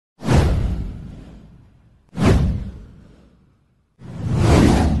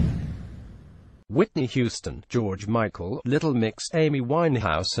Whitney Houston, George Michael, Little Mix, Amy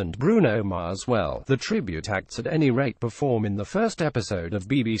Winehouse and Bruno Mars. Well, the tribute acts at any rate perform in the first episode of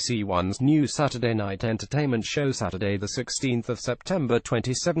BBC One's new Saturday night entertainment show Saturday the 16th of September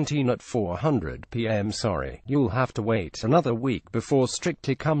 2017 at 4:00 p.m. Sorry, you'll have to wait another week before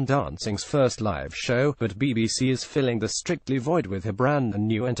Strictly Come Dancing's first live show, but BBC is filling the Strictly void with a brand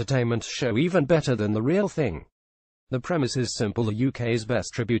new entertainment show even better than the real thing. The premise is simple: the UK's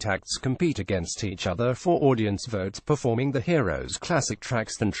best tribute acts compete against each other for audience votes, performing the heroes' classic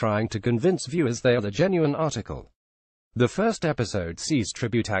tracks and trying to convince viewers they are the genuine article. The first episode sees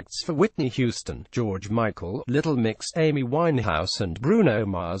tribute acts for Whitney Houston, George Michael, Little Mix, Amy Winehouse and Bruno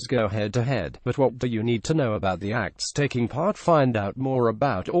Mars go head-to-head. But what do you need to know about the acts taking part? Find out more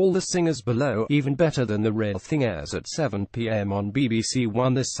about all the singers below. Even Better Than the Real Thing airs at 7 p.m. on BBC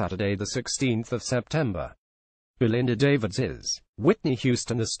One this Saturday the 16th of September. Belinda Davids is Whitney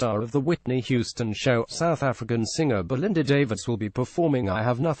Houston, the star of The Whitney Houston Show. South African singer Belinda Davids will be performing I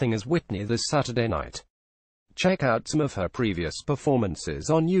Have Nothing as Whitney this Saturday night. Check out some of her previous performances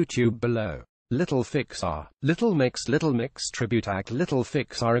on YouTube below. Little Fix are Little Mix tribute act. Little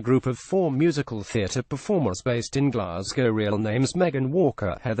Fix are a group of 4 musical theatre performers based in Glasgow. Real names: Megan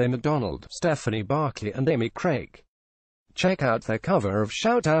Walker, Heather McDonald, Stephanie Barkley and Amy Craig. Check out their cover of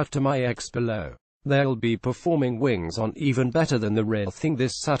Shout Out to My Ex below. They'll be performing Wings on Even Better Than the Real Thing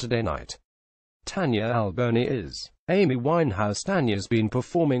this Saturday night. Tanya Alboni is Amy Winehouse. Tanya's been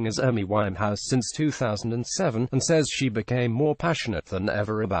performing as Amy Winehouse since 2007, and says she became more passionate than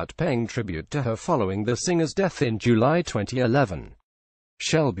ever about paying tribute to her following the singer's death in July 2011.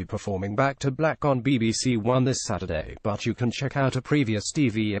 She'll be performing Back to Black on BBC One this Saturday, but you can check out a previous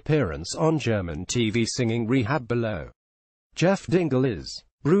TV appearance on German TV singing Rehab below. Jeff Dingle is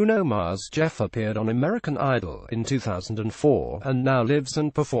Bruno Mars. Jeff appeared on American Idol in 2004, and now lives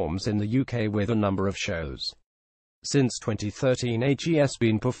and performs in the UK with a number of shows. Since 2013 he has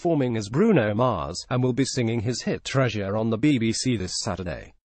been performing as Bruno Mars, and will be singing his hit Treasure on the BBC this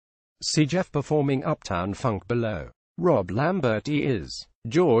Saturday. See Jeff performing Uptown Funk below. Rob Lamberty is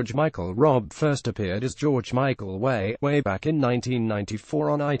George Michael. Rob first appeared as George Michael way back in 1994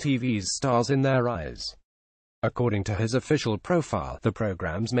 on ITV's Stars in Their Eyes. According to his official profile, the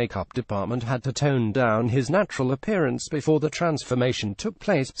program's makeup department had to tone down his natural appearance before the transformation took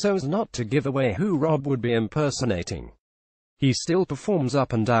place, so as not to give away who Rob would be impersonating. He still performs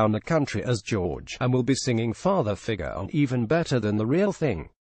up and down the country as George, and will be singing Father Figure on Even Better Than the Real Thing.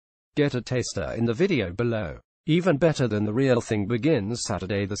 Get a taster in the video below. Even Better Than the Real Thing begins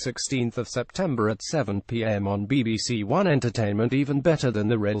Saturday the 16th of September at 7 p.m. on BBC One Entertainment. Even Better Than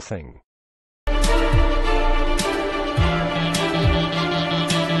the Real Thing.